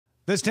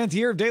This 10th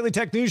year of Daily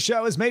Tech News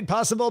Show is made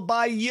possible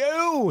by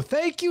you.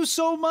 Thank you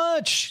so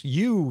much.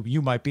 You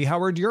might be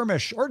Howard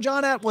Yermish or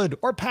John Atwood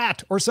or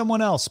Pat or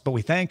someone else, but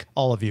we thank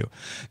all of you.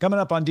 Coming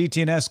up on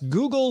DTNS,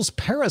 Google's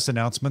Paris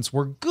announcements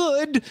were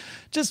good,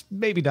 just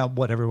maybe not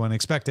what everyone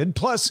expected.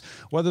 Plus,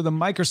 whether the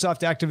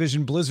Microsoft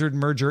Activision Blizzard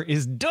merger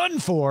is done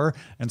for,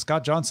 and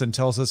Scott Johnson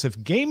tells us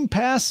if Game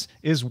Pass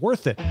is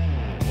worth it,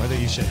 whether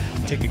you should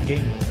take a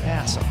Game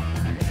Pass on.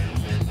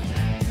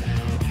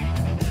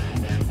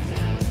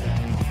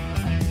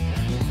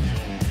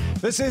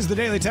 This is the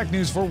Daily Tech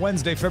News for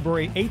Wednesday,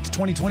 February 8th,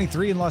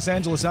 2023 in Los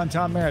Angeles. I'm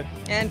Tom Merritt.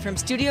 And from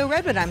Studio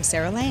Redwood, I'm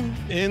Sarah Lane.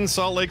 In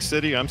Salt Lake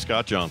City, I'm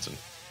Scott Johnson.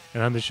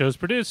 And I'm the show's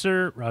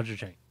producer, Roger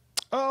Chang.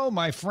 Oh,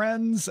 my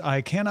friends, I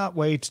cannot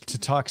wait to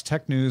talk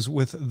tech news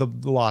with the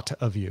lot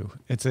of you.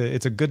 It's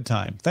a good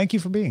time. Thank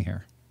you for being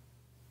here.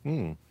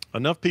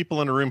 Enough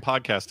people in a room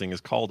podcasting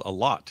is called a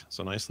lot.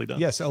 So nicely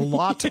done. Yes, a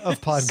lot of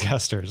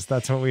podcasters.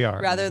 That's what we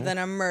are. Rather than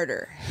a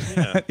murder.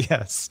 Yeah.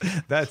 Yes,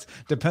 that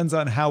depends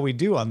on how we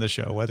do on the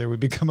show, whether we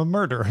become a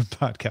murder of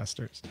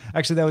podcasters.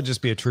 Actually, that would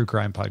just be a true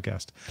crime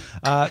podcast.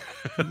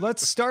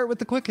 Let's start with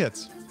the quick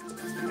hits.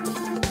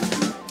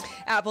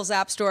 Apple's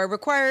App Store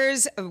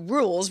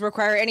rules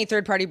require any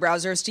third-party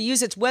browsers to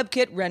use its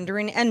WebKit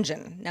rendering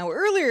engine. Now,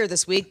 earlier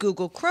this week,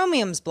 Google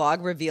Chromium's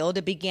blog revealed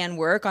it began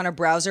work on a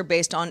browser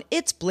based on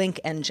its Blink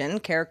engine,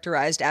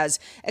 characterized as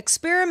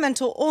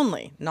experimental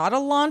only, not a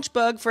launch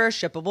bug for a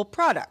shippable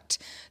product.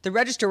 The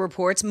Register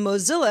reports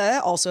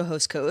Mozilla also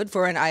hosts code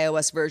for an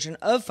iOS version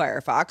of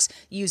Firefox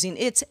using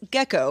its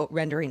Gecko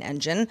rendering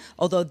engine,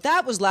 although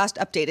that was last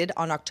updated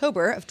on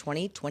October of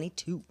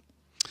 2022.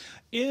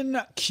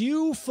 In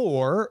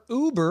Q4,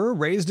 Uber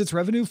raised its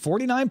revenue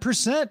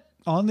 49%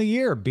 on the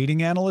year,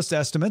 beating analyst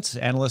estimates.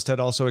 Analysts had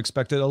also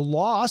expected a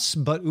loss,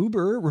 but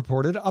Uber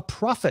reported a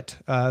profit,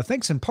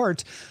 thanks in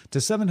part to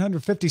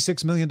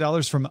 $756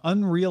 million from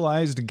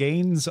unrealized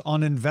gains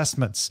on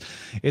investments.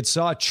 It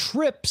saw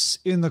trips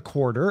in the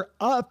quarter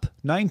up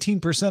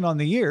 19% on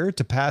the year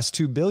to pass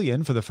 2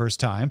 billion for the first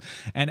time,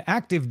 and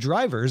active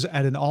drivers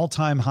at an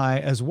all-time high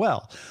as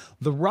well.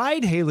 The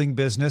ride-hailing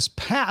business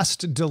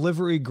passed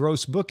delivery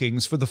gross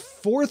bookings for the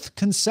fourth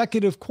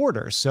consecutive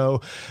quarter.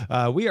 So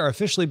we are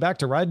officially back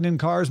to riding in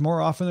cars more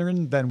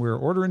often than we're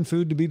ordering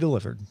food to be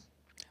delivered.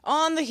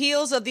 On the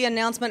heels of the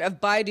announcement of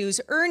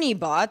Baidu's Ernie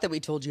bot that we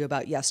told you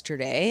about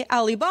yesterday,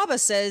 Alibaba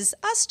says,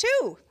 us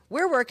too.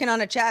 We're working on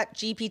a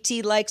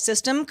ChatGPT-like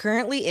system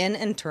currently in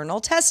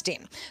internal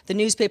testing. The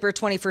newspaper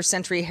 21st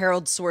Century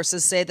Herald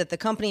sources say that the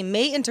company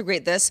may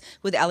integrate this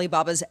with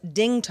Alibaba's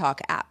Ding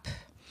Talk app.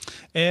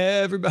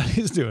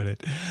 Everybody's doing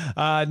it.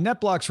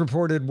 NetBlocks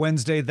reported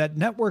Wednesday that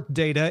network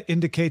data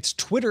indicates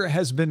Twitter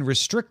has been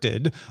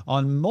restricted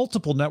on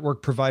multiple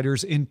network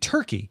providers in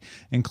Turkey,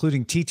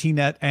 including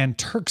TTNet and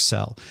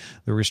Turkcell.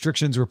 The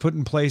restrictions were put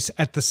in place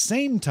at the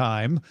same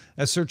time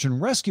as search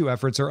and rescue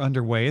efforts are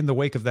underway in the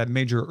wake of that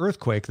major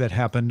earthquake that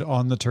happened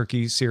on the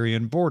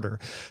Turkey-Syrian border.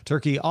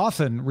 Turkey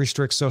often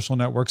restricts social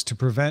networks to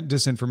prevent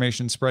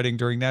disinformation spreading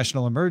during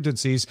national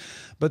emergencies,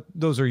 but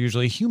those are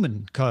usually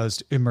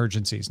human-caused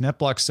emergencies.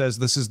 NetBlocks says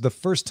this is the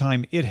first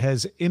time it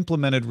has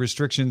implemented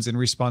restrictions in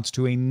response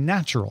to a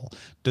natural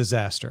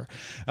disaster.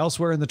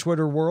 Elsewhere in the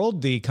Twitter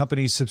world, the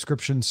company's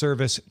subscription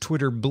service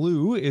Twitter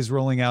Blue is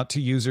rolling out to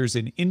users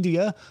in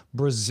India,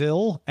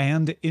 Brazil,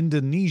 and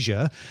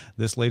Indonesia.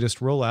 This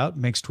latest rollout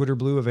makes Twitter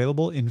Blue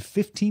available in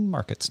 15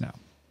 markets now.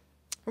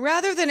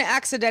 Rather than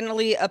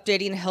accidentally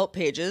updating help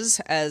pages,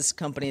 as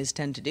companies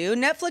tend to do,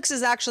 Netflix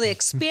is actually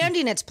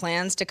expanding its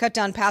plans to cut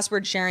down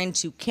password sharing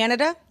to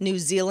Canada, New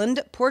Zealand,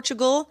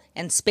 Portugal,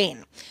 and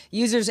Spain.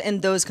 Users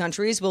in those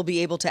countries will be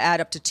able to add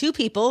up to 2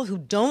 people who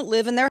don't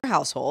live in their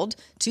household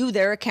to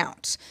their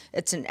account.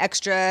 It's an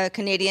extra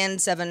Canadian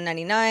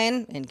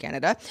 $7.99 in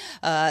Canada,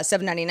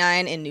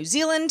 $7.99 in New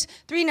Zealand,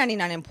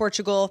 $3.99 in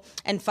Portugal,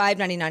 and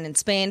 $5.99 in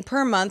Spain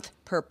per month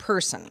per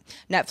person.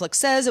 Netflix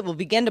says it will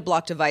begin to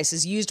block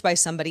devices used by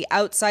somebody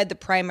outside the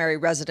primary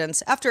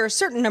residence after a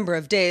certain number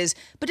of days,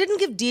 but didn't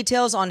give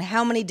details on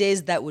how many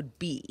days that would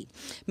be.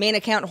 Main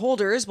account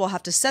holders will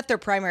have to set their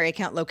primary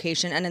account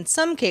location and in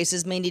some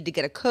cases may need to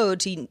get a code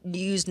to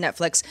use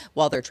Netflix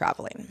while they're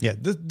traveling. Yeah,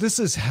 this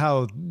is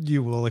how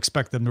you will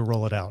expect them to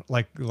roll it out,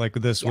 like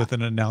this with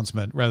an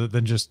announcement rather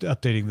than just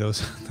updating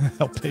those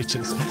help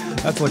pages.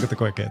 Let's look at the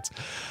quick hits.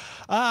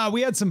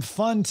 We had some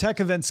fun tech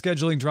event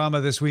scheduling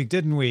drama this week,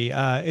 didn't we?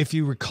 If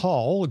you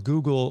recall,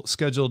 Google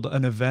scheduled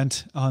an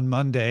event on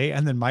Monday,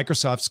 and then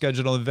Microsoft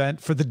scheduled an event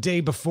for the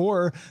day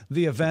before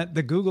the event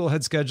that Google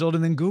had scheduled,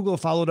 and then Google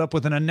followed up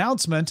with an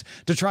announcement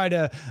to try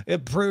to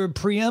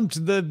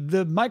preempt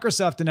the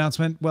Microsoft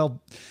announcement.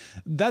 Well,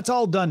 that's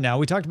all done now.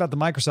 We talked about the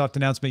Microsoft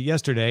announcement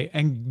yesterday,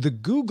 and the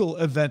Google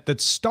event that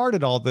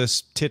started all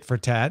this tit for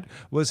tat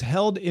was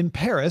held in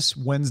Paris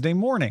Wednesday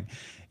morning.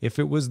 If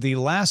it was the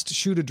last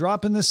shoe to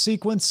drop in this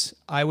sequence,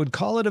 I would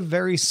call it a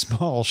very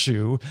small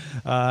shoe.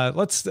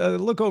 Let's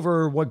look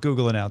over what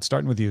Google announced,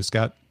 starting with you,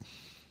 Scott.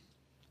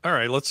 All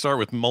right, let's start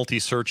with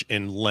multi-search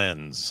in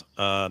Lens.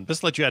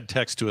 This lets you add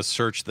text to a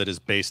search that is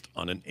based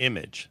on an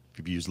image. If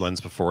you've used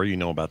Lens before, you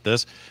know about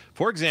this.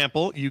 For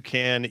example, you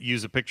can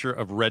use a picture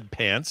of red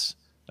pants,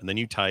 and then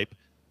you type,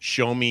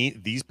 show me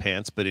these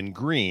pants, but in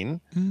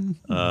green.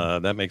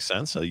 That makes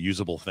sense, a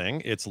usable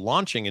thing. It's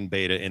launching in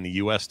beta in the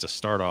US to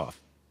start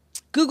off.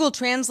 Google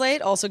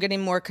Translate also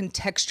getting more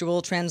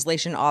contextual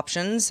translation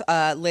options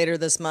later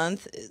this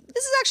month.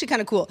 This is actually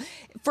kind of cool.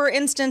 For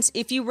instance,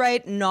 if you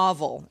write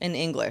novel in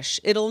English,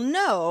 it'll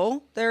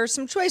know there are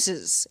some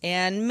choices,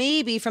 and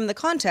maybe from the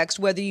context,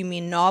 whether you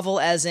mean novel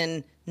as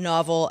in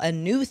novel, a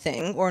new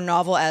thing, or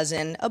novel as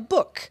in a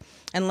book.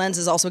 And Lens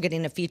is also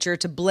getting a feature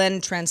to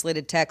blend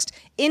translated text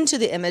into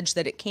the image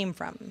that it came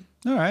from.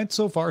 All right,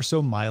 so far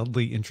so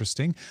mildly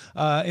interesting.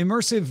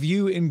 Immersive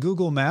View in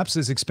Google Maps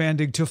is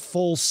expanding to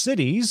full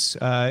cities.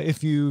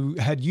 If you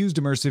had used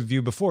Immersive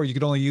View before, you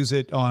could only use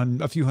it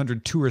on a few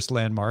hundred tourist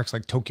landmarks,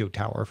 like Tokyo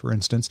Tower, for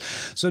instance.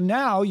 So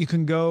now you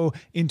can go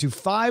into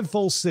 5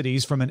 full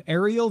cities from an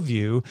aerial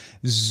view,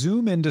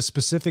 zoom into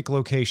specific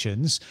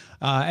locations,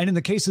 and in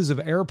the cases of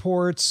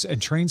airports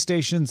and train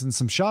stations and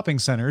some shopping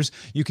centers,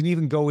 you can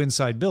even go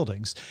inside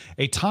buildings.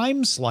 A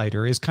time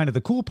slider is kind of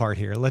the cool part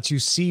here. It lets you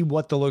see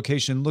what the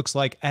location looks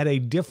like at a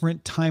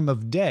different time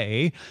of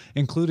day,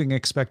 including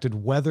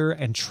expected weather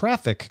and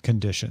traffic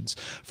conditions.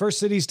 First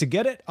cities to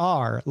get it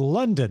are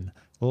London,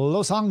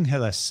 Los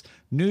Angeles,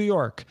 New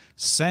York,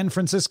 San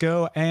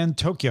Francisco, and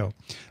Tokyo.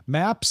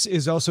 Maps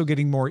is also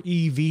getting more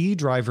EV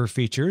driver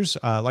features,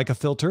 like a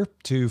filter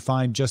to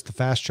find just the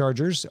fast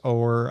chargers,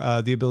 or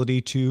the ability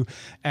to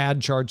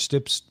add charge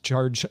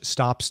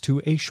stops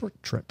to a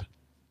short trip.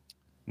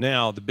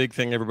 Now, the big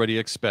thing everybody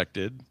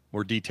expected,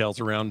 more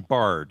details around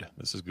Bard.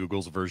 This is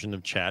Google's version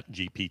of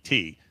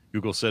ChatGPT.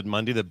 Google said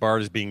Monday that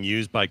Bard is being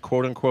used by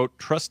quote-unquote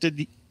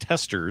trusted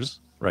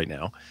testers right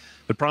now,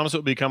 but promised it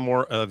will become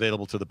more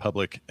available to the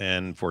public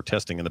and for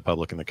testing in the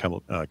public in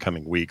the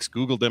coming weeks.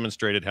 Google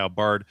demonstrated how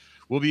Bard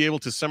will be able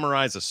to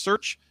summarize a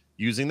search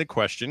using the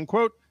question,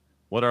 quote,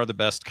 what are the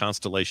best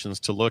constellations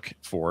to look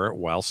for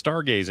while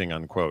stargazing,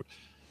 unquote.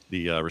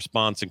 The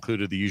response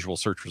included the usual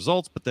search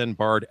results, but then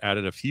Bard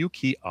added a few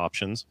key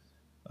options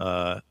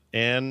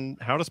and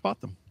how to spot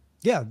them.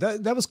 Yeah,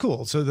 that was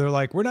cool. So they're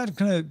like, we're not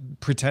going to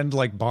pretend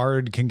like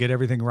Bard can get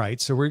everything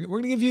right. So we're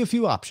going to give you a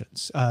few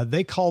options.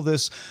 They call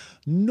this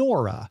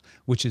Nora,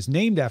 which is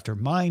named after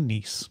my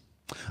niece.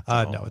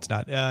 No, it's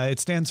not.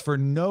 It stands for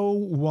no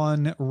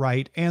one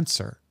right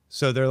answer.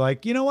 So they're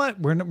like, you know what?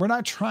 We're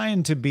not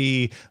trying to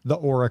be the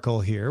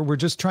oracle here. We're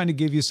just trying to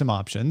give you some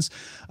options.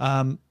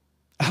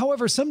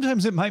 However,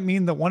 sometimes it might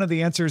mean that one of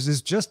the answers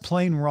is just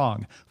plain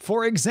wrong.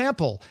 For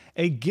example,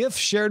 a GIF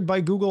shared by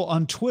Google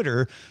on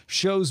Twitter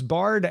shows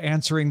Bard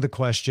answering the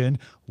question,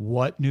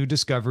 what new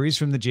discoveries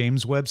from the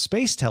James Webb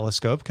Space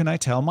Telescope can I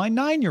tell my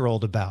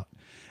 9-year-old about?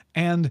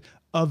 And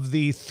of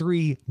the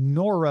 3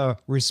 Nora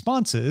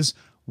responses,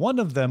 one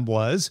of them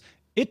was,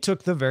 it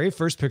took the very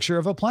first picture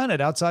of a planet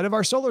outside of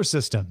our solar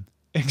system.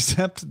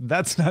 Except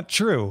that's not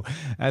true.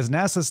 As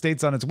NASA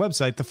states on its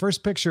website, the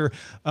first picture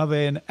of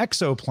an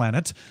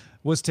exoplanet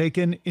was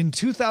taken in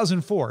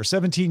 2004,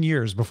 17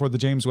 years before the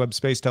James Webb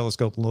Space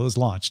Telescope was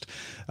launched.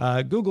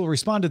 Google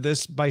responded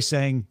this by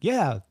saying,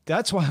 yeah,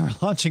 that's why we're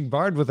launching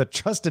Bard with a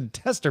trusted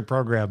tester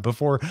program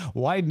before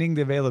widening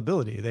the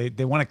availability.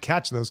 They want to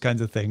catch those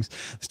kinds of things.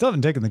 Still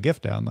haven't taken the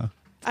GIF down, though.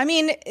 I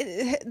mean,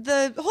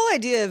 the whole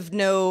idea of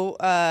no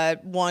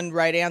one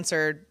right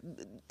answer,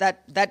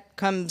 that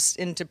comes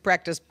into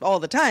practice all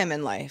the time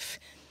in life.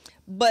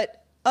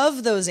 But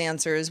of those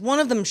answers, one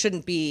of them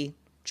shouldn't be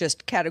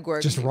just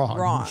categorically just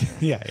wrong.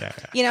 Yeah.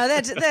 You know,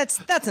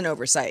 that's an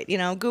oversight. You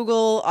know,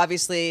 Google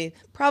obviously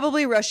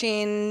probably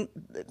rushing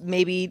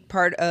maybe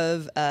part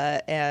of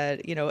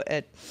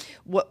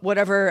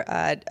whatever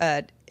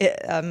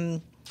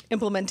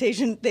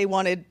implementation they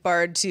wanted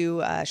Bard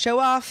to show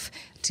off,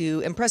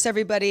 to impress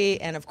everybody.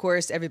 And of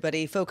course,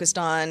 everybody focused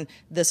on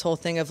this whole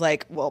thing of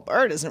like, well,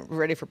 Bard isn't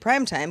ready for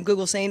prime time.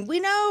 Google saying, we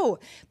know,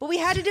 but we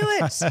had to do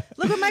it.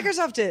 Look what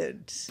Microsoft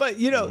did. But,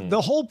 you know,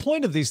 the whole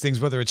point of these things,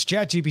 whether it's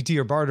ChatGPT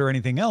or Bard or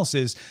anything else,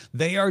 is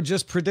they are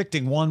just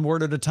predicting one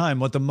word at a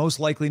time what the most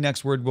likely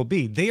next word will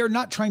be. They are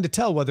not trying to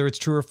tell whether it's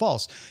true or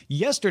false.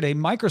 Yesterday,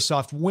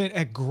 Microsoft went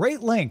at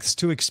great lengths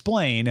to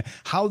explain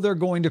how they're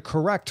going to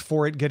correct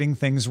for it getting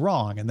things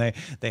wrong. And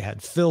they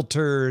had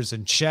filters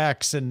and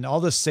checks and all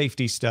this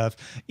safety stuff.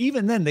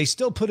 Even then, they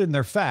still put in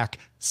their FAQ.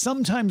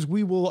 Sometimes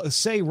we will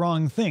say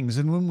wrong things,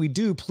 and when we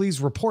do,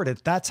 please report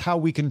it. That's how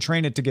we can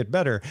train it to get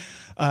better.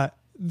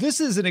 This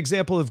is an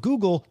example of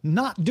Google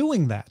not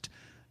doing that.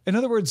 In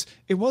other words,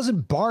 it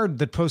wasn't Bard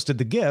that posted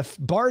the GIF.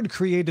 Bard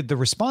created the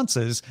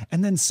responses,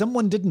 and then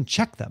someone didn't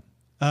check them.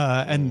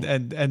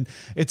 And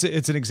it's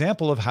an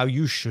example of how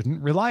you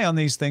shouldn't rely on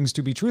these things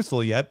to be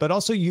truthful yet, but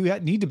also you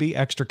need to be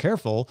extra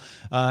careful.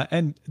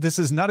 And this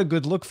is not a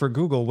good look for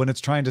Google when it's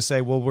trying to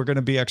say, well, we're going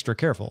to be extra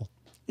careful.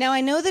 Now,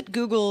 I know that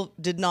Google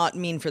did not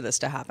mean for this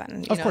to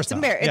happen. Of course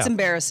not. It's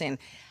embarrassing.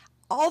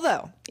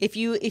 Although, if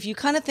you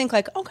kind of think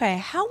like, okay,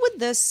 how would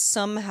this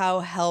somehow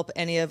help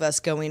any of us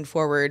going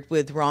forward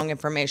with wrong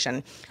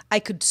information?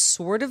 I could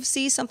sort of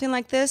see something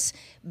like this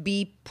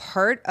be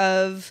part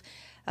of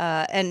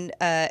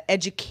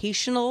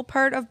educational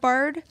part of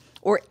Bard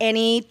or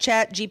any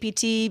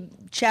ChatGPT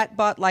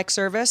chatbot-like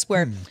service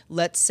where,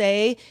 let's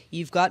say,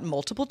 you've got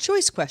multiple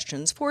choice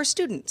questions for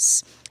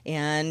students,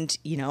 and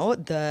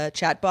the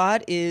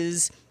chatbot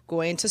is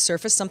going to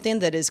surface something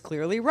that is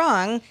clearly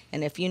wrong.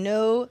 And if you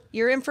know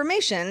your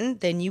information,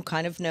 then you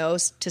kind of know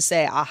to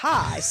say,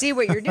 aha, I see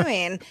what you're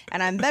doing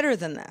and I'm better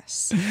than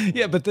this.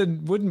 Yeah, but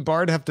then wouldn't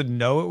Bard have to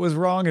know it was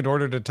wrong in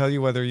order to tell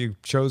you whether you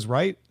chose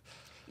right?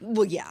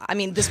 Well, yeah. I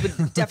mean, this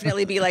would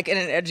definitely be like in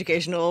an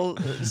educational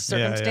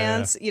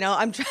circumstance.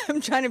 I'm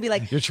trying to be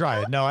like, you're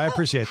trying. No, I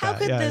appreciate how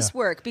that. How could this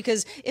work?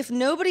 Because if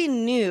nobody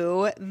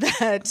knew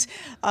that,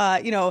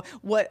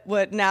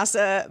 what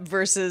NASA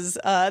versus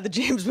the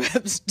James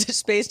Webb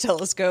Space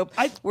Telescope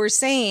were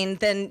saying,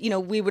 then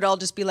we would all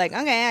just be like,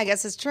 okay, I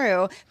guess it's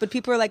true. But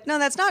people are like, no,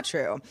 that's not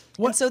true.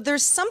 And so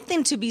there's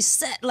something to be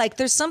said. Like,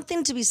 there's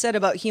something to be said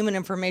about human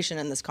information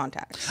in this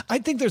context. I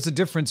think there's a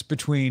difference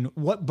between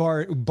what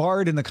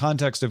Bard in the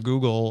context of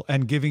Google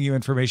and giving you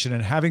information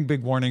and having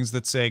big warnings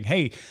that's saying,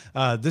 hey,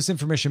 this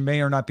information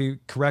may or not be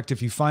correct.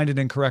 If you find an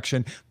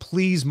incorrection,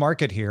 please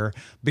mark it here,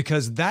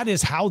 because that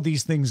is how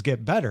these things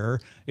get better,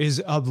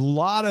 is a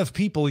lot of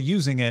people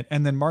using it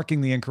and then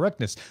marking the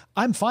incorrectness.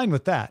 I'm fine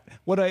with that.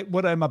 What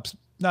I'm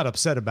not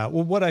upset about,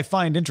 what I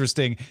find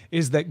interesting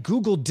is that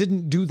Google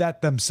didn't do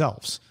that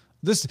themselves.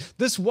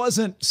 This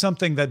wasn't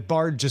something that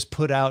Bard just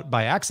put out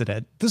by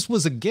accident. This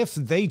was a GIF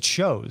they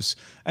chose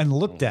and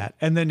looked at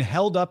and then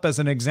held up as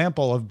an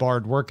example of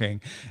Bard working.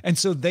 And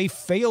so they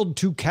failed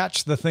to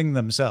catch the thing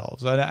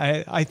themselves.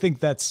 I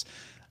think that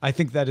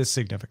is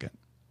significant.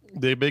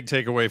 The big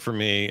takeaway for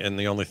me, and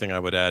the only thing I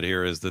would add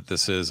here, is that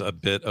this is a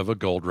bit of a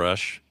gold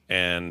rush,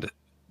 and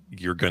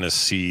you're going to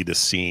see the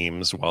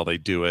seams while they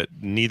do it.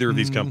 Neither of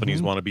these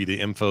companies want to be the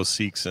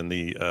InfoSeeks and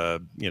the,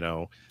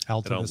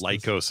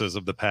 Lycoses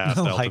of the past,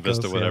 Alta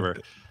Vista, whatever.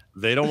 Yeah.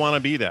 They don't want to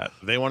be that.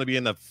 They want to be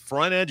in the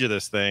front edge of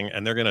this thing,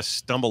 and they're going to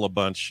stumble a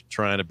bunch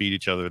trying to beat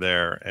each other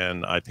there.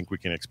 And I think we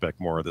can expect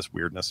more of this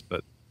weirdness,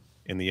 but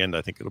in the end,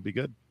 I think it'll be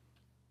good.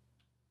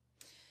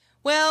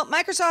 Well,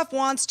 Microsoft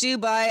wants to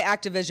buy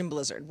Activision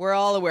Blizzard. We're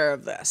all aware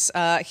of this.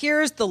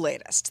 Here's the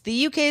latest.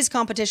 The UK's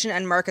Competition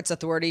and Markets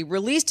Authority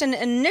released an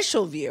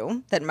initial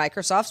view that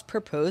Microsoft's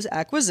proposed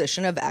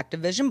acquisition of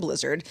Activision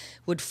Blizzard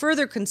would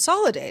further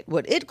consolidate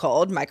what it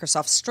called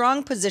Microsoft's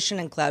strong position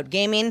in cloud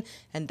gaming,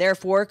 and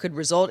therefore could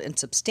result in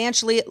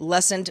substantially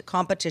lessened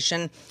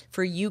competition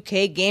for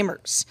UK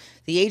gamers.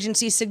 The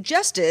agency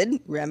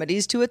suggested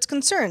remedies to its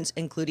concerns,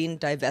 including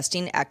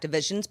divesting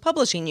Activision's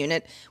publishing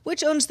unit,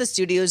 which owns the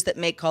studios that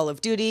make Call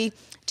of Duty,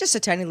 just a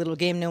tiny little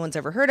game no one's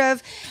ever heard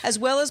of, as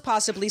well as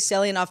possibly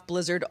selling off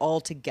Blizzard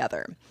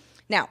altogether.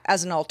 Now,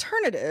 as an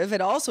alternative,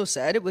 it also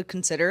said it would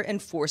consider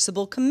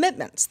enforceable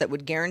commitments that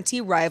would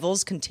guarantee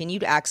rivals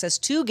continued access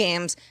to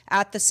games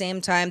at the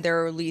same time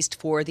they're released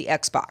for the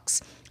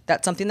Xbox.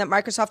 That's something that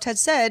Microsoft had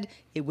said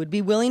it would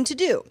be willing to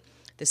do.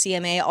 The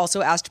CMA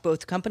also asked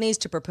both companies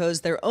to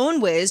propose their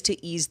own ways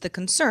to ease the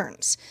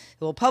concerns.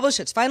 It will publish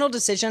its final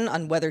decision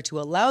on whether to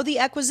allow the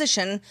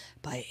acquisition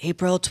by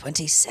April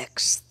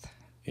 26th.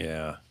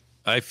 Yeah.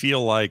 I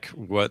feel like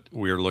what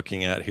we're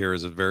looking at here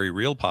is a very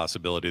real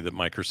possibility that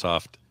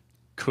Microsoft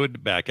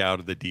could back out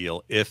of the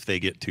deal if they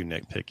get too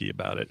nitpicky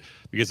about it.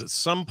 Because at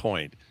some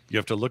point, you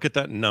have to look at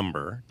that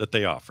number that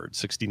they offered,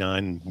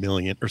 $69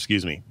 billion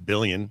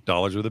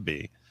with a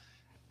B,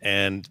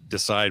 and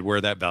decide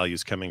where that value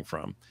is coming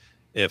from.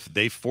 If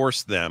they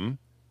force them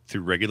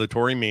through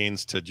regulatory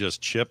means to just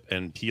chip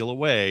and peel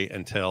away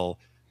until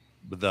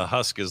the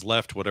husk is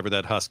left, whatever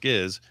that husk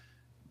is,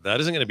 that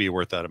isn't going to be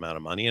worth that amount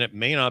of money. And it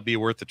may not be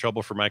worth the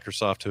trouble for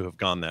Microsoft to have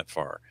gone that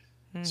far.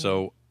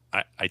 So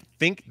I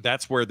think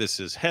that's where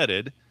this is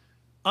headed,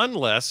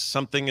 unless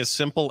something as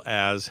simple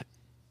as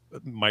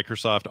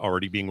Microsoft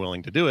already being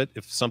willing to do it.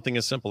 If something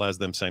as simple as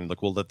them saying,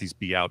 look, we'll let these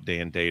be out day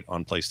and date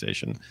on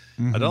PlayStation.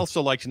 I'd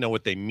also like to know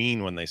what they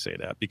mean when they say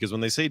that, because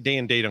when they say day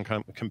and date on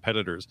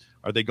competitors,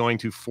 are they going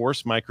to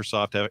force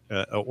Microsoft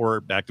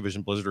or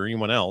Activision Blizzard or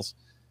anyone else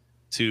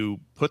to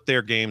put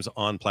their games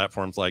on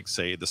platforms like,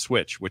 say, the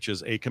Switch, which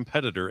is a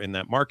competitor in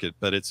that market,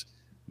 but it's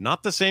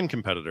not the same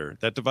competitor.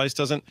 That device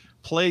doesn't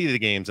play the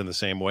games in the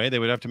same way. They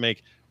would have to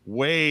make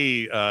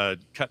way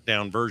cut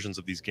down versions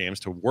of these games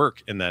to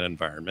work in that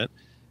environment.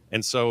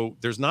 And so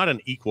there's not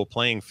an equal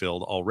playing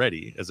field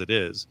already as it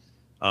is.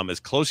 As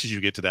close as you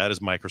get to that is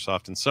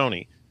Microsoft and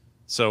Sony.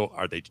 So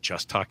are they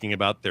just talking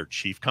about their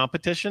chief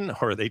competition,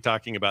 or are they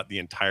talking about the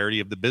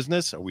entirety of the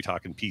business? Are we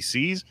talking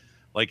PCs?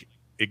 Like,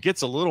 it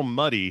gets a little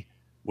muddy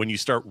when you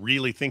start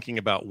really thinking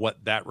about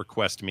what that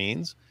request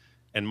means.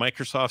 And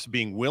Microsoft's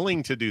being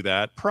willing to do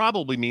that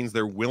probably means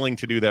they're willing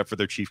to do that for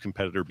their chief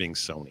competitor being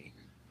Sony,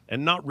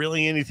 and not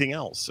really anything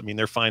else. I mean,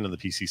 they're fine on the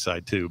PC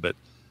side too, but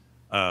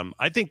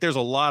I think there's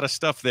a lot of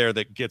stuff there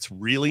that gets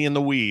really in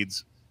the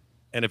weeds.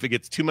 And if it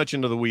gets too much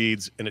into the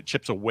weeds and it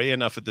chips away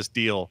enough at this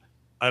deal,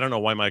 I don't know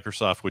why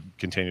Microsoft would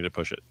continue to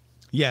push it.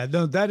 Yeah,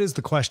 no, that is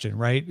the question,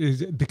 right?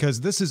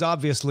 Because this is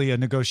obviously a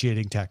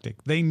negotiating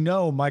tactic. They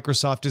know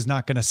Microsoft is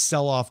not going to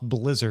sell off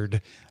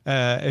Blizzard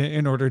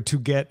in order to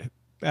get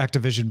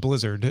Activision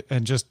Blizzard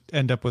and just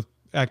end up with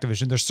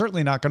Activision. They're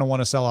certainly not going to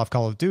want to sell off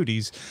Call of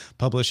Duty's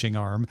publishing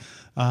arm.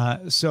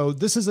 So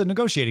this is a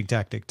negotiating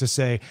tactic to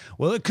say,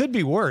 well, it could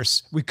be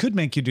worse. We could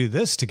make you do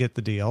this to get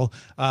the deal.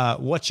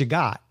 What you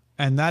got?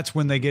 And that's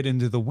when they get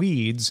into the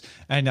weeds.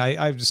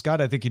 And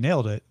Scott, I think you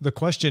nailed it. The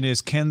question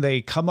is, can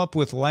they come up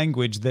with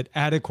language that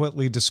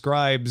adequately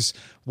describes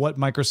what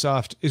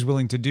Microsoft is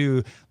willing to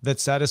do that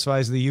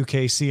satisfies the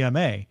UK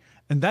CMA?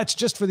 And that's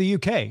just for the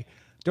UK.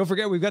 Don't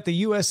forget, we've got the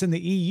US and the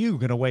EU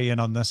going to weigh in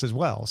on this as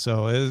well.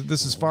 So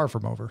this is far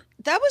from over.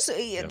 That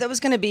was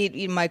going to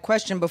be my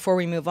question before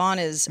we move on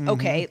is,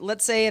 okay,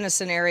 let's say in a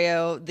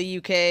scenario, the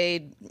UK,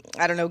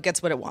 I don't know,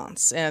 gets what it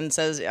wants and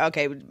says,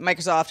 okay,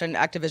 Microsoft and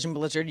Activision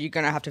Blizzard, you're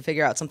going to have to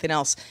figure out something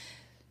else.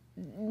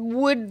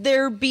 Would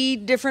there be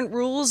different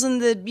rules in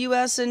the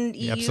US and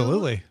EU?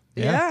 Absolutely.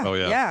 Yeah. Oh,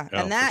 yeah.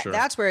 And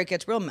that's where it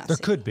gets real messy. There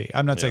could be.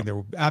 I'm not saying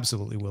there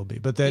absolutely will be,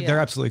 but there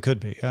absolutely could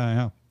be.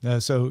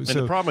 So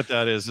the problem with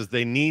that is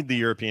they need the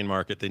European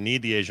market, they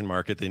need the Asian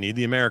market, they need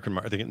the American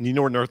market, they need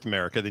North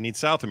America, they need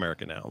South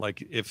America now.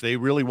 Like if they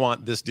really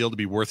want this deal to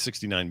be worth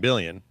 $69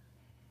 billion,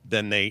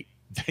 then they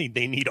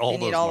need all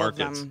those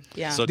markets.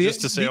 Yeah. So just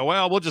to say,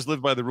 we'll just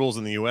live by the rules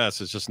in the US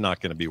is just not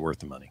going to be worth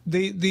the money.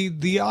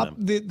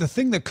 The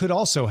thing that could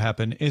also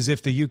happen is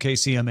if the UK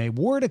CMA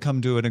were to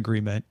come to an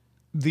agreement,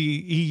 the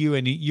EU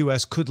and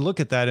US could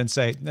look at that and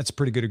say, that's a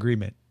pretty good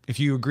agreement. If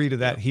you agree to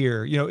that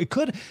here, it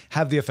could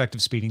have the effect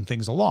of speeding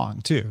things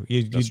along too.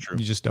 That's true.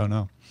 You just don't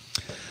know.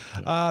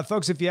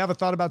 Folks, if you have a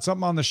thought about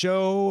something on the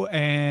show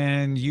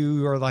and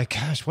you are like,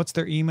 gosh, what's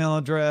their email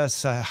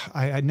address?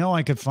 I know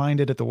I could find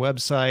it at the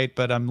website,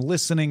 but I'm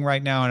listening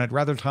right now and I'd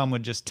rather Tom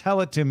would just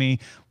tell it to me.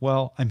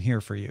 Well, I'm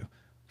here for you.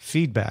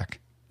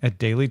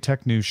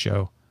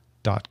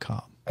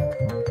 feedback@dailytechnewsshow.com.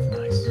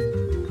 Nice.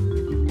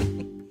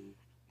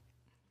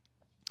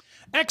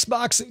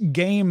 Xbox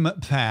Game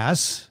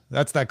Pass,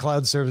 that's that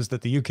cloud service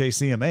that the UK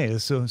CMA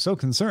is so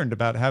concerned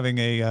about having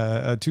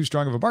a too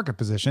strong of a market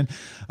position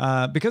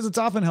because it's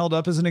often held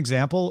up as an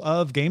example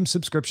of game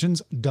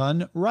subscriptions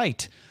done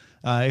right.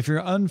 If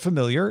you're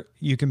unfamiliar,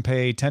 you can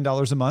pay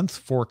 $10 a month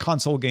for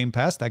console Game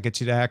Pass. That gets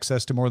you to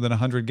access to more than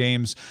 100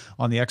 games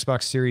on the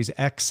Xbox Series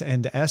X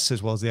and S,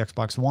 as well as the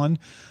Xbox One.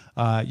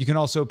 You can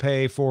also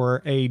pay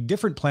for a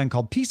different plan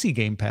called PC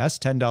Game Pass.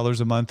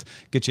 $10 a month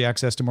gets you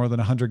access to more than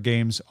 100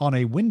 games on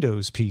a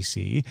Windows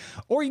PC.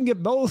 Or you can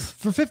get both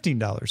for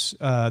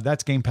 $15.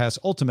 That's Game Pass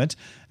Ultimate.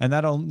 And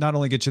that'll not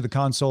only get you the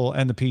console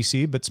and the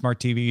PC, but smart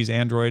TVs,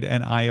 Android,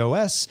 and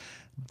iOS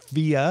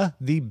via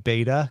the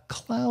beta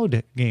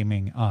cloud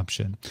gaming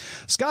option.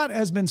 Scott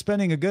has been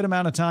spending a good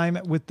amount of time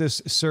with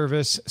this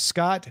service.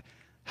 Scott,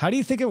 how do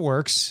you think it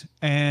works?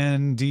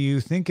 And do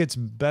you think it's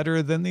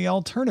better than the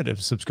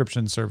alternative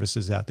subscription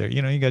services out there?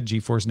 You got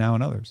GeForce Now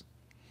and others.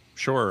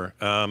 Sure.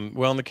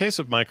 Well, in the case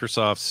of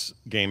Microsoft's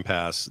Game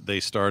Pass, they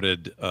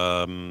started,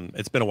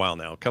 it's been a while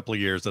now, a couple of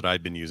years that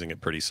I've been using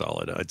it pretty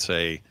solid. I'd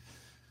say,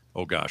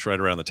 right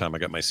around the time I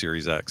got my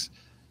Series X.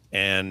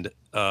 And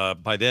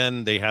by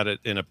then they had it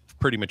in a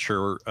pretty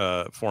mature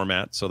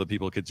format so that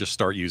people could just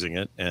start using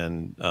it.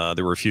 And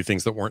there were a few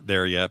things that weren't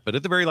there yet. But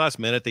at the very last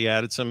minute, they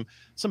added some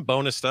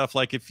bonus stuff.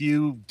 Like if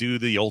you do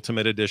the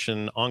Ultimate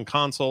Edition on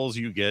consoles,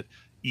 you get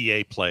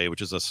EA Play,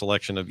 which is a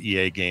selection of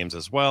EA games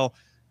as well.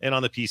 And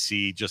on the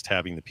PC, just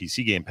having the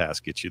PC Game Pass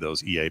gets you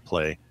those EA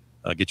Play,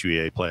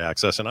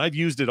 access. And I've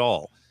used it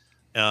all.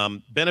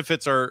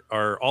 Benefits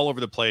are all over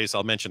the place.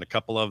 I'll mention a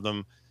couple of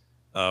them.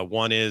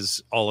 One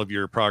is all of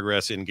your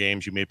progress in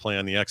games you may play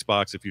on the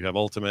Xbox, if you have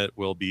Ultimate,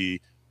 will be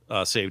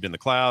saved in the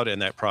cloud,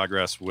 and that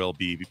progress will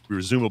be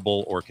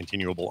resumable or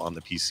continuable on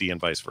the PC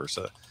and vice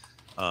versa.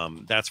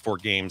 That's for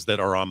games that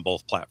are on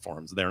both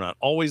platforms. They're not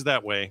always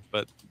that way,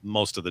 but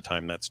most of the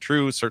time that's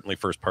true. Certainly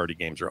first-party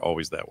games are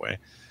always that way.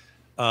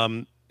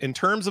 In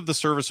terms of the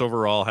service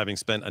overall, having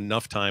spent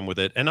enough time with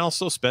it, and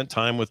also spent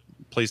time with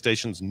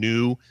PlayStation's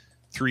new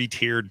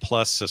 3-tiered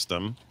plus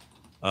system,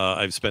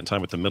 I've spent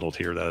time with the middle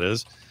tier, that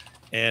is,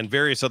 and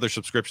various other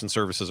subscription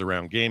services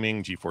around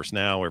gaming, GeForce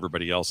Now,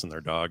 everybody else and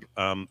their dog.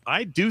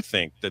 I do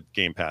think that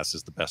Game Pass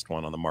is the best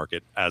one on the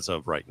market as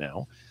of right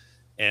now.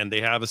 And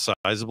they have a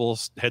sizable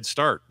head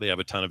start. They have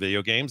a ton of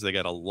video games. They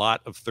got a lot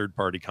of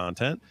third-party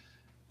content.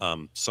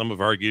 Some have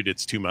argued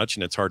it's too much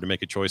and it's hard to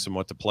make a choice on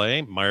what to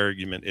play. My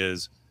argument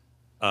is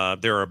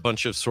there are a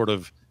bunch of sort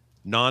of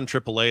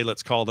non-AAA,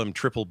 let's call them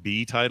triple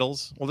B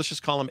titles. Well, let's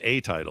just call them A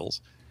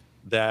titles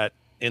that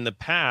in the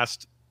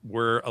past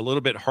were a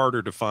little bit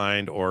harder to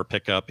find or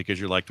pick up because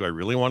you're like, do I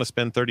really want to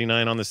spend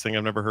 $39 on this thing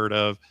I've never heard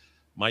of?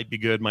 Might be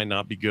good, might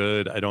not be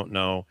good. I don't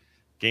know.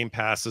 Game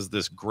Pass is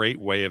this great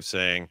way of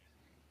saying,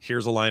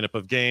 here's a lineup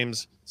of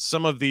games.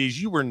 Some of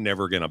these you were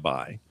never going to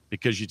buy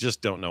because you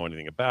just don't know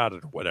anything about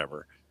it or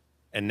whatever.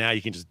 And now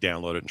you can just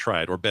download it and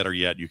try it. Or better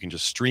yet, you can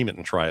just stream it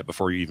and try it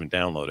before you even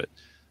download it.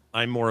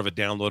 I'm more of a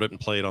download it and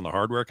play it on the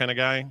hardware kind of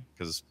guy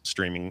because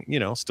streaming,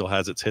 still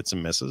has its hits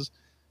and misses.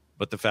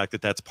 But the fact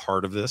that that's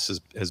part of this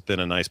has been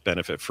a nice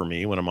benefit for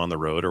me when I'm on the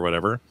road or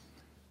whatever.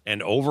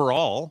 And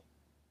overall,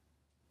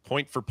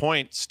 point for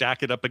point,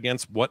 stack it up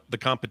against what the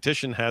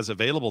competition has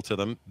available to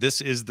them.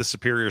 This is the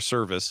superior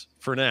service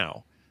for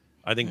now.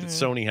 I think that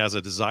Sony has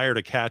a desire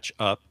to catch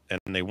up,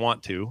 and they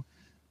want to.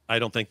 I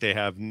don't think they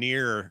have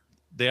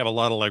they have a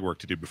lot of legwork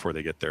to do before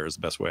they get there, is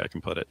the best way I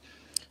can put it.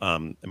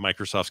 And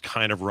Microsoft's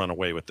kind of run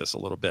away with this a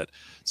little bit.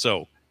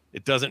 So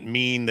it doesn't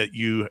mean that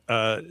you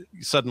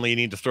suddenly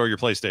need to throw your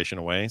PlayStation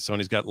away.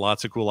 Sony's got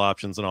lots of cool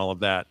options and all of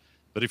that.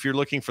 But if you're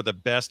looking for the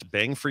best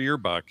bang for your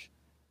buck,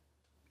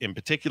 in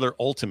particular,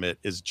 Ultimate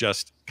is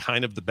just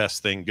kind of the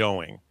best thing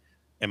going.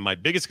 And my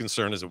biggest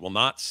concern is it will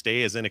not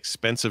stay as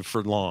inexpensive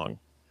for long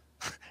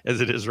as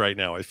it is right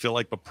now. I feel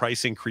like the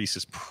price increase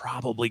is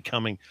probably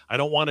coming. I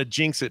don't want to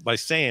jinx it by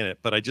saying it,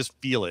 but I just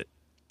feel it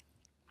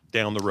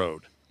down the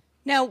road.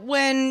 Now,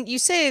 when you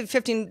say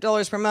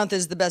 $15 per month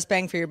is the best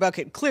bang for your buck,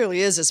 it clearly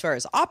is as far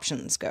as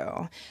options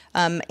go.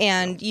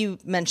 And you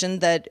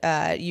mentioned that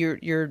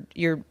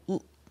you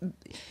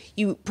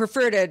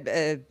prefer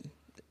to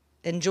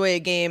enjoy a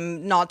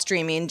game not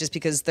streaming just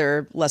because there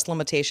are less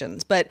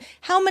limitations. But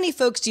how many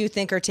folks do you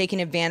think are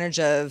taking advantage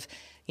of,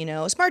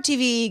 smart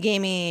TV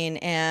gaming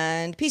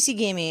and PC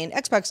gaming,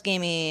 Xbox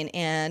gaming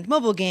and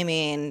mobile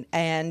gaming,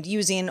 and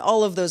using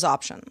all of those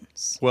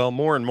options? Well,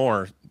 more and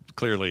more,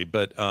 clearly,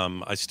 but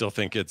I still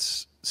think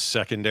it's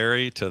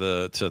secondary to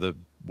the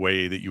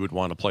way that you would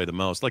want to play the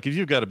most. Like if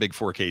you've got a big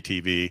 4K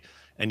TV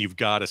and you've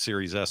got a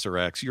Series S or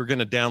X, you're going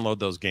to download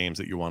those games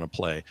that you want to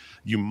play.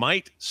 You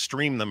might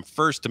stream them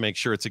first to make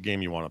sure it's a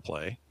game you want to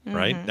play,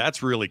 right?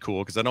 That's really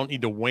cool because I don't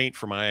need to wait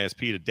for my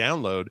ISP to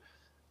download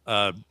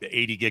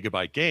 80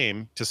 gigabyte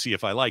game to see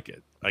if I like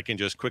it. I can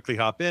just quickly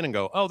hop in and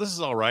go, oh, this is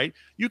all right.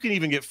 You can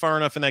even get far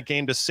enough in that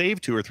game to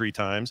save 2 or 3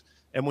 times.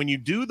 And when you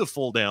do the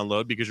full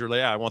download, because you're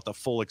like, I want the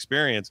full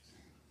experience,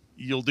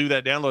 you'll do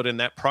that download and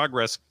that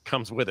progress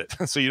comes with it.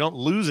 So you don't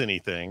lose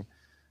anything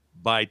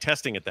by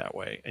testing it that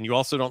way. And you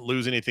also don't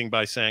lose anything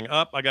by saying,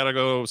 I got to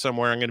go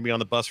somewhere. I'm going to be on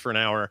the bus for an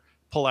hour.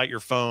 Pull out your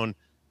phone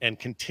and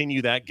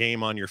continue that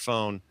game on your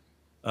phone,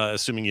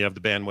 assuming you have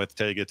the bandwidth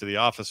to get to the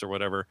office or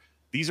whatever.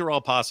 These are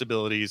all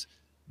possibilities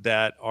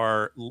that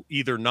are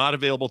either not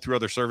available through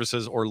other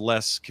services or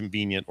less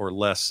convenient or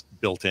less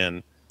built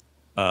in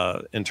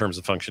terms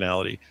of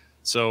functionality.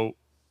 So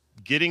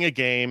getting a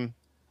game,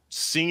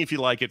 seeing if you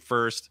like it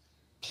first,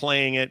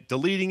 playing it,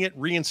 deleting it,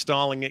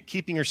 reinstalling it,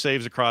 keeping your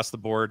saves across the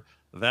board,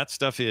 that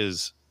stuff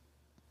is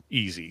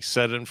easy.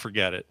 Set it and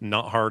forget it.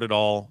 Not hard at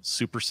all.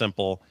 Super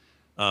simple.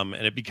 And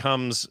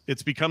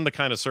it's become the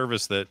kind of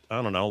service that,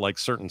 I don't know, like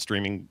certain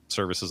streaming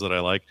services that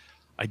I like,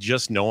 I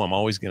just know I'm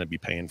always going to be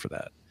paying for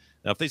that.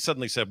 Now, if they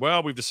suddenly said,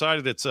 well, we've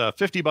decided it's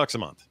 $50 a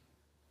month,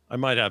 I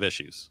might have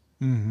issues.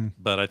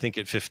 But I think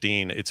at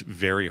 15, it's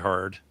very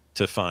hard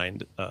to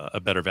find a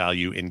better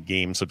value in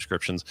game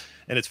subscriptions.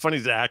 And it's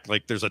funny to act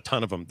like there's a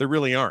ton of them. There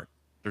really aren't.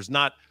 There's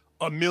not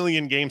a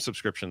million game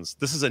subscriptions.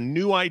 This is a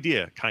new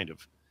idea, kind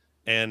of.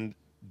 And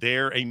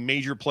they're a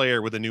major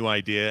player with a new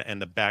idea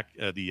and the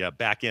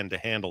back end to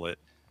handle it.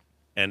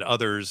 And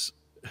others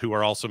who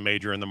are also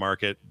major in the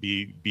market,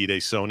 be they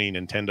Sony,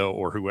 Nintendo,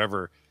 or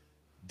whoever,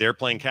 they're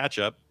playing catch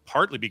up,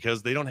 partly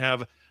because they don't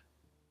have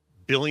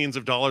billions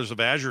of dollars of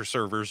Azure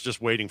servers just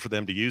waiting for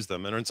them to use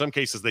them. And in some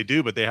cases they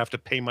do, but they have to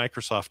pay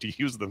Microsoft to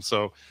use them.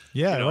 So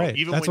yeah, right.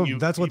 Even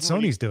that's what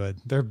Sony's doing.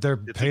 They're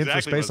paying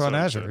for space on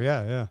Azure.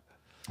 Yeah.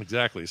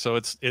 Exactly. So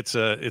it gets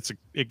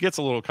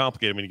a little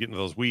complicated when you get into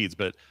those weeds,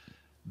 but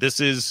this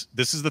is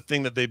the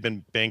thing that they've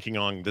been banking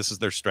on. This is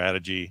their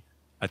strategy.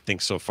 I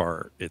think so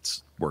far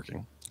it's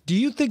working. Do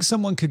you think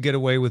someone could get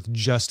away with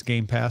just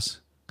Game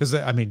Pass? Because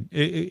I mean,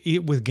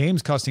 with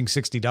games costing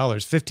 $60,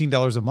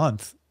 $15 a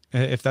month,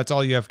 if that's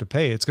all you have to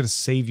pay, it's going to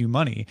save you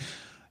money.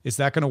 Is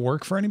that going to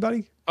work for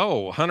anybody?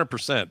 Oh,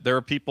 100%. There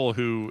are people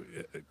who,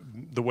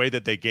 the way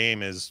that they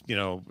game is,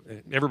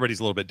 everybody's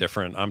a little bit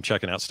different. I'm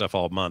checking out stuff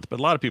all month, but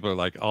a lot of people are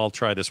like, I'll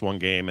try this one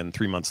game and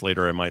 3 months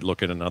later I might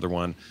look at another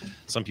one.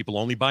 Some people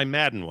only buy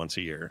Madden once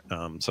a year.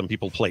 Some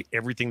people play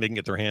everything they can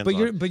get their hands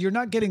on. But you're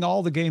not getting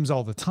all the games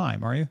all the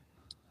time, are you?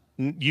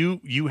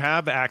 You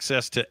have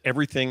access to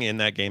everything in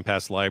that Game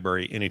Pass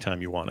library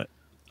anytime you want it.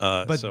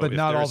 But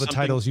not all the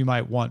titles you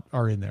might want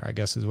are in there, I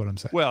guess is what I'm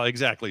saying. Well,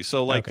 exactly.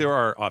 So there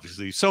are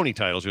obviously Sony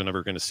titles you're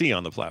never going to see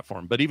on the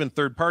platform, but even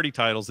third-party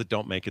titles that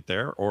don't make it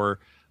there or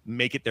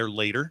make it there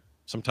later.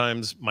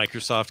 Sometimes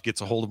Microsoft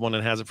gets a hold of one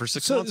and has it for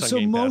 6 months on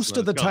Game Pass. So most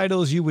of the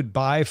titles you would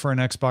buy for an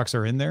Xbox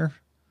are in there?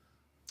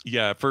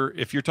 Yeah,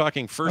 if you're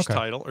talking first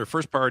title or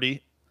first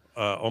party,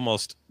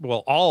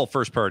 all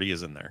first party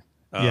is in there.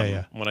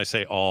 Yeah. When I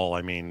say all,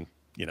 I mean,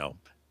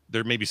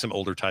 there may be some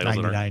older titles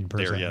that aren't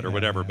there yet or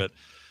whatever, but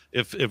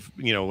if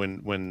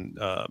when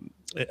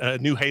a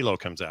new Halo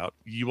comes out,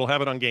 you will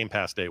have it on Game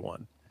Pass day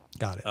one.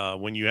 Got it.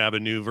 When you have a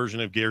new version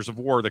of Gears of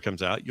War that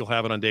comes out, you'll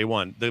have it on day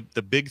one.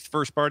 The big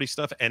first party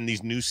stuff and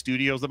these new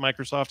studios that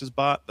Microsoft has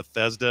bought,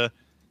 Bethesda,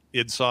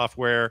 id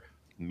Software,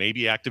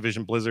 maybe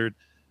Activision Blizzard,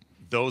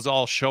 those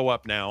all show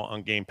up now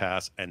on Game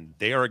Pass, and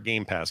they are a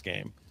Game Pass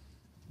game.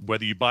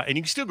 Whether you buy, and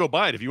you can still go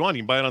buy it if you want.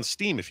 You can buy it on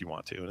Steam if you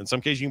want to. And in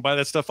some cases, you can buy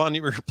that stuff on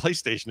your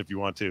PlayStation if you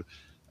want to.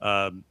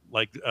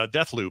 Like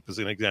Deathloop is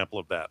an example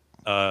of that.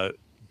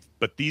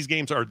 But these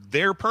games are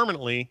there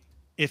permanently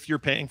if you're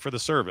paying for the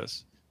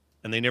service,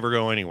 and they never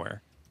go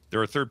anywhere.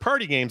 There are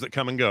third-party games that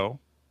come and go,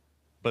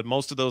 but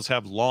most of those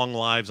have long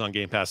lives on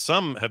Game Pass.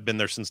 Some have been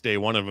there since day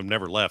one and have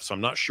never left, so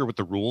I'm not sure what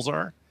the rules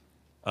are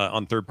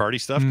on third-party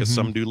stuff, because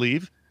some do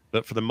leave.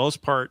 But for the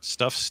most part,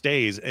 stuff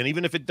stays. And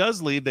even if it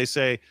does leave, they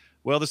say,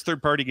 well, this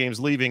third-party game's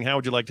leaving. How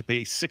would you like to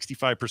pay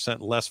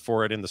 65% less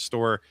for it in the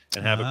store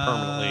and have it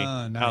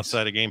permanently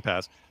outside of Game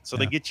Pass? So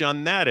they get you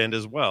on that end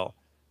as well.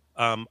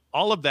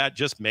 All of that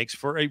just makes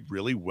for a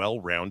really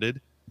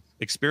well-rounded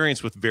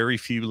experience with very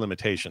few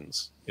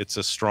limitations. It's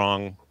a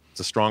strong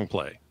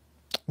play.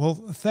 Well,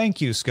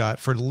 thank you, Scott,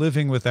 for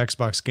living with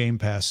Xbox Game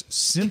Pass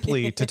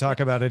simply to talk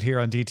about it here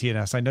on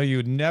DTNS. I know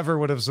you never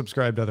would have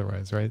subscribed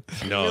otherwise, right?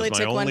 No, really it's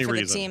my took one only for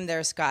reason. the team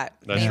there, Scott.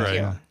 That's Thank right.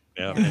 you.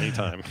 Yeah,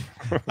 anytime.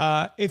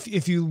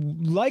 If you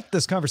like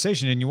this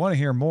conversation and you want to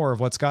hear more of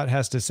what Scott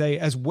has to say,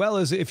 as well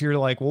as if you're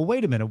like, well,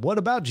 wait a minute, what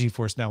about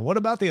GeForce Now? What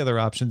about the other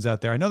options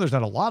out there? I know there's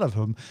not a lot of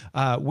them.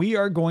 We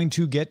are going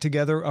to get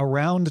together a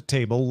round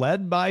table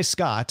led by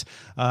Scott,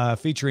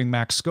 featuring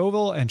Max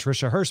Scoville and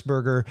Trisha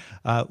Hershberger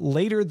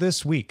later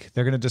this week.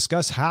 They're going to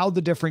discuss how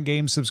the different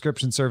game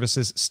subscription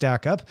services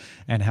stack up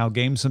and how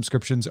game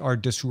subscriptions are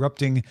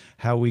disrupting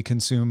how we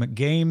consume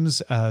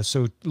games.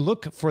 So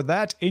look for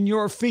that in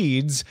your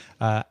feeds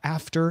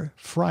after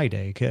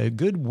Friday.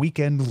 Good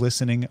weekend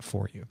listening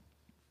for you.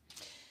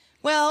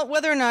 Well,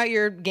 whether or not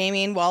you're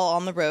gaming while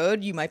on the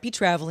road, you might be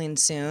traveling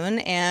soon,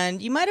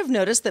 and you might have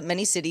noticed that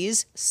many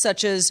cities,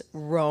 such as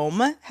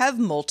Rome, have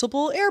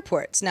multiple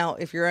airports. Now,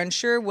 if you're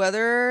unsure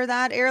whether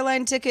that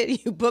airline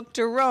ticket you booked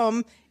to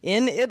Rome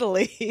in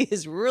Italy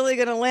is really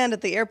going to land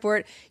at the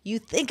airport you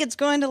think it's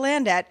going to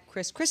land at,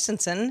 Chris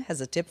Christensen has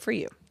a tip for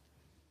you.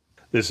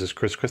 This is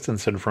Chris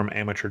Christensen from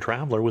Amateur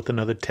Traveler with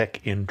another Tech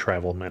in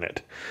Travel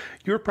Minute.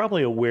 You're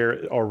probably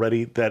aware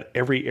already that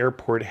every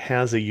airport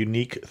has a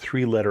unique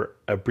three-letter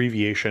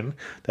abbreviation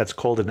that's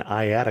called an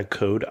IATA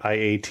code,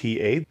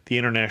 IATA, the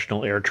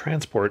International Air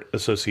Transport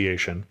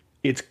Association.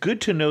 It's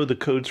good to know the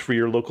codes for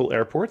your local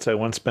airports. I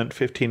once spent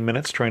 15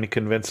 minutes trying to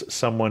convince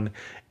someone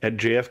at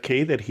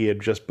JFK that he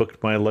had just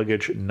booked my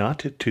luggage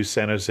not to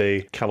San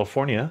Jose,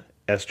 California,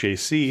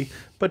 SJC,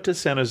 but to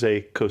San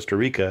Jose, Costa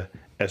Rica,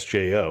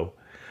 SJO.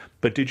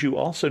 But did you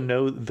also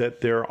know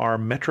that there are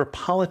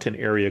metropolitan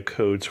area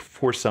codes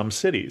for some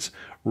cities?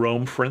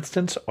 Rome, for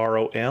instance,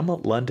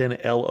 ROM, London,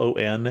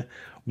 LON,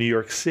 New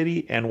York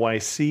City,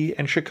 NYC,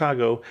 and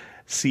Chicago,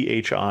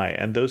 CHI.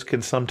 And those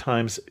can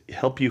sometimes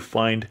help you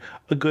find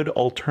a good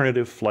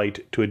alternative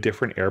flight to a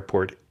different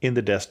airport in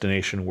the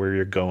destination where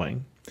you're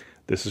going.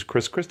 This is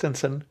Chris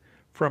Christensen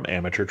from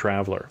Amateur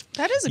Traveler.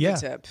 That is a good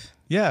tip.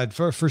 Yeah,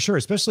 for sure.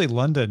 Especially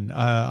London.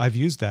 I've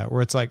used that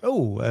where it's like,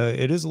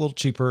 it is a little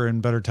cheaper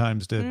and better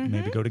times to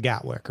maybe go to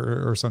Gatwick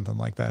or something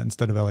like that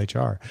instead of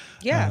LHR.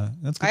 Yeah.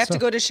 That's good I have stuff.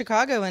 to go to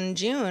Chicago in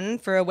June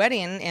for a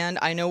wedding, and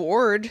I know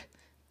Ord,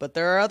 but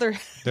there are other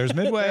There's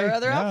Midway. there are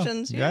other Yeah,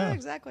 options. Yeah,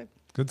 exactly.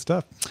 Good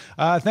stuff.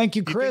 Thank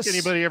you, Do you Chris. think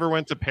anybody ever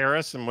went to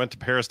Paris and went to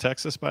Paris,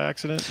 Texas by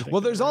accident? Well,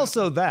 there's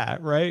also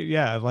that, right?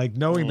 Yeah, like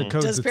knowing the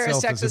codes Does Paris,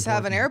 itself is Texas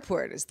have an important.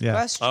 airport is the Yeah.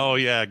 question. Oh,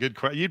 yeah. Good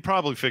question. You'd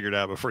probably figure it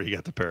out before you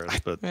got to Paris.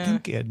 But I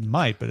think it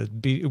might, but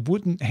it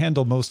wouldn't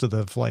handle most of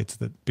the flights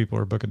that people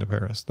are booking to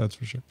Paris. That's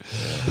for sure.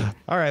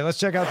 All right, let's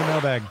check out the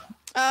mailbag.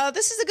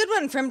 This is a good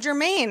one from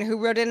Jermaine, who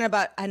wrote in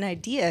about an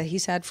idea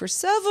he's had for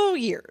several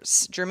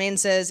years. Jermaine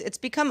says, it's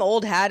become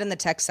old hat in the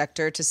tech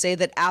sector to say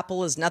that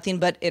Apple is nothing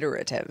but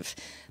iterative.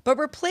 But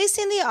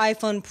replacing the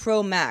iPhone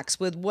Pro Max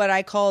with what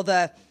I call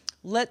the,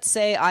 let's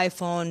say,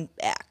 iPhone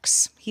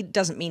X. He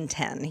doesn't mean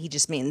 10. He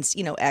just means,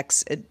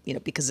 X,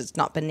 because it's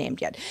not been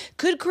named yet.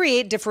 Could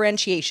create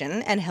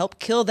differentiation and help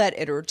kill that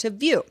iterative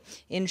view.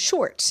 In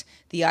short,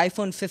 the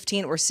iPhone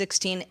 15 or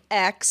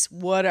 16X,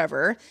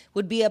 whatever,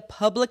 would be a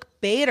public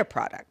beta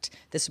product.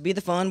 This would be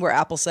the phone where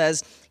Apple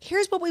says,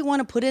 here's what we want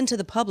to put into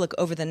the public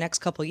over the next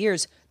couple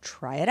years.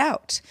 Try it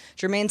out.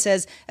 Jermaine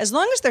says, as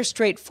long as they're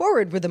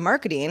straightforward with the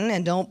marketing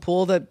and don't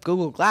pull the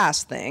Google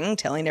Glass thing,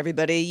 telling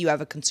everybody you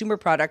have a consumer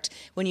product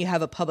when you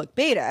have a public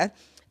beta,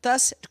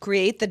 thus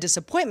create the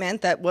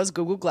disappointment that was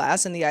Google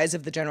Glass in the eyes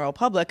of the general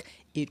public,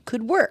 it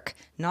could work.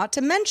 Not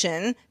to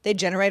mention, they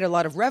generate a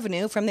lot of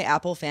revenue from the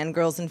Apple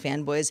fangirls and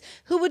fanboys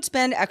who would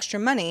spend extra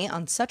money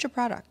on such a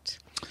product.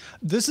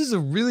 This is a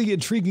really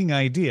intriguing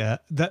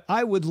idea that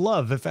I would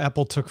love if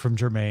Apple took from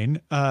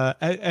Jermaine.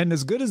 And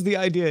as good as the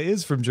idea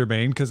is from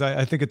Jermaine, because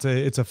I think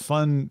it's a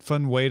fun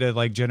way to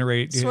like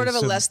generate Sort of a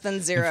some less than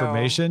zero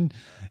information.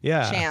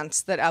 Yeah.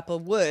 chance that Apple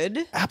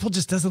would. Apple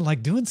just doesn't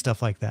like doing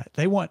stuff like that.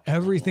 They want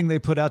everything they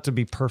put out to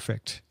be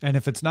perfect. And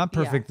if it's not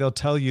perfect, they'll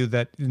tell you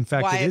that, in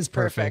fact, Why it is it's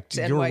perfect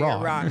and You're why you're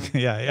wrong. wrong.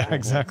 Yeah,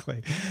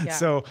 exactly. Yeah.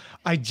 So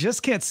I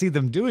just can't see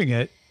them doing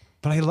it.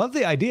 But I love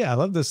the idea. I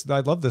love this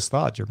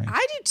thought, Jermaine.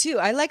 I do too.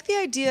 I like the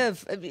idea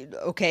of,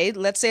 okay,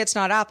 let's say it's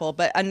not Apple,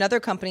 but another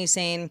company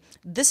saying,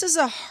 this is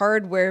a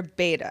hardware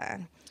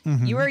beta.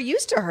 You are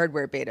used to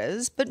hardware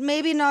betas, but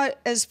maybe not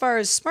as far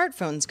as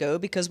smartphones go,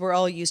 because we're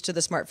all used to the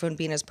smartphone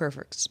being as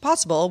perfect as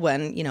possible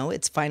when,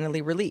 it's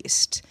finally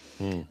released.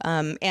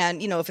 And,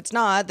 if it's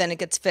not, then it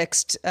gets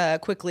fixed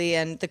quickly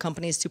and the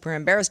company's super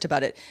embarrassed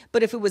about it.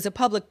 But if it was a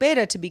public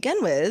beta to begin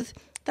with,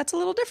 that's a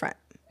little different.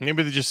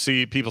 Maybe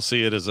people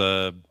see it as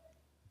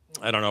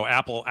I don't know,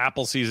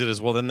 Apple sees it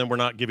as, well, then we're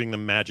not giving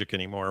them magic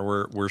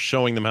anymore. We're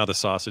showing them how the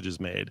sausage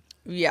is made.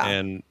 Yeah.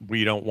 And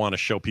we don't want to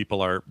show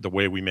people the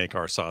way we make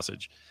our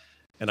sausage.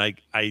 And I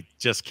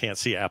just can't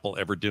see Apple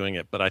ever doing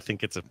it, but I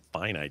think it's a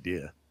fine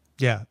idea.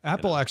 Yeah,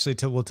 Apple actually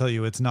will tell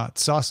you it's not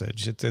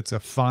sausage. It's a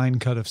fine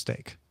cut of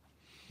steak.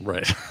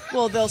 Right.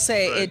 Well, they'll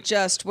say it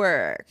just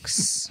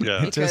works.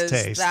 Yeah. It just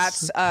tastes.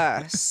 That's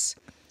us.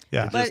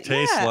 Yeah. It just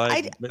tastes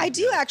like... I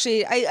do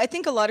actually, I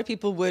think a lot of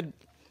people would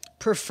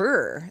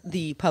prefer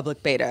the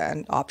public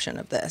beta option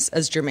of this,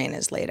 as Jermaine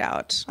has laid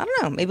out. I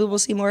don't know. Maybe we'll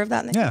see more of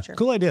that in the future.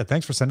 Cool idea.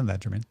 Thanks for sending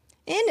that, Jermaine.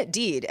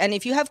 Indeed. And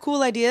if you have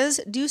cool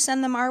ideas, do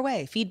send them our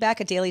way.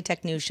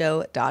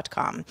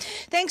 feedback@dailytechnewsshow.com.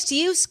 Thanks to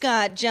you,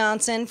 Scott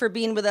Johnson, for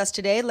being with us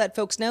today. Let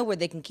folks know where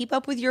they can keep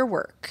up with your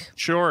work.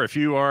 Sure. If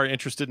you are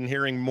interested in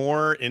hearing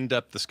more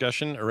in-depth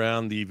discussion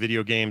around the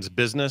video games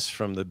business,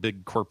 from the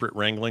big corporate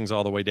wranglings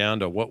all the way down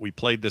to what we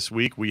played this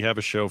week, we have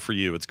a show for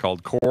you. It's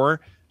called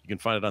Core. You can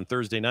find it on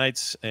Thursday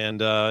nights,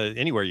 and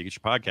anywhere you get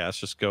your podcasts,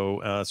 just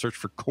go search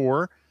for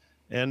Core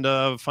and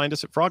find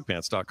us at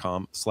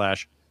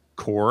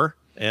frogpants.com/core.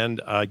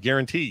 And I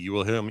guarantee you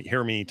will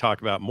hear me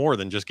talk about more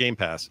than just Game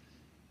Pass.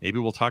 Maybe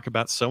we'll talk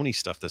about Sony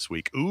stuff this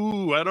week.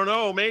 Ooh, I don't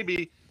know,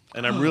 maybe.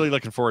 And I'm really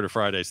looking forward to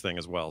Friday's thing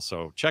as well.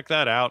 So check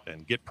that out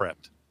and get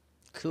prepped.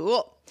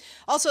 Cool.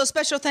 Also, a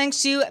special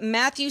thanks to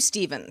Matthew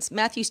Stevens.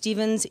 Matthew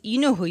Stevens, you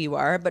know who you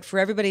are, but for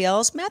everybody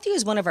else, Matthew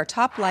is one of our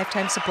top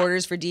lifetime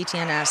supporters for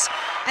DTNS.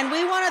 And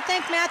we want to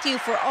thank Matthew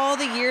for all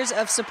the years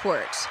of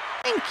support.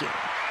 Thank you.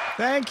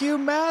 Thank you,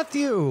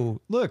 Matthew.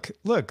 Look,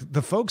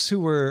 the folks who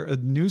were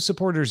new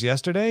supporters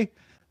yesterday,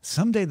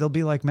 someday they'll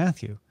be like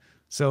Matthew.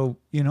 So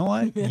you know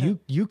what?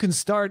 You can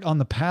start on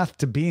the path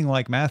to being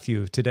like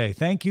Matthew today.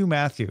 Thank you,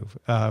 Matthew,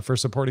 for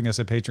supporting us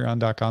at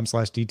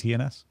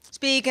patreon.com/DTNS.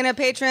 Speaking of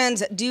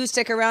patrons, do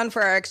stick around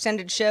for our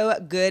extended show,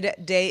 Good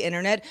Day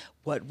Internet.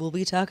 What will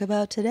we talk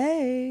about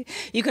today?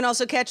 You can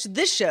also catch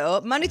this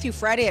show Monday through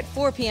Friday at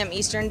 4 p.m.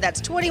 Eastern.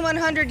 That's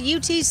 2100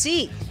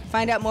 UTC.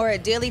 Find out more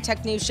at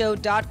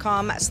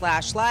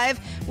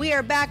dailytechnewsshow.com/live. We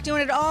are back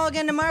doing it all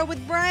again tomorrow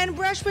with Brian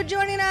Brushwood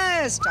joining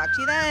us. Talk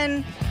to you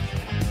then.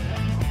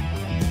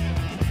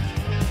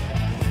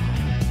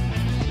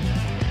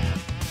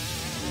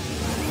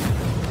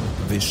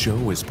 This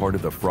show is part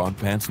of the Frog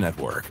Pants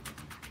Network.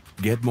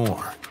 Get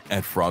more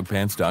at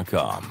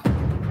frogpants.com.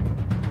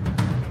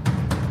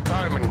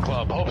 Diamond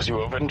Club hopes you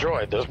have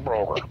enjoyed this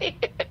program.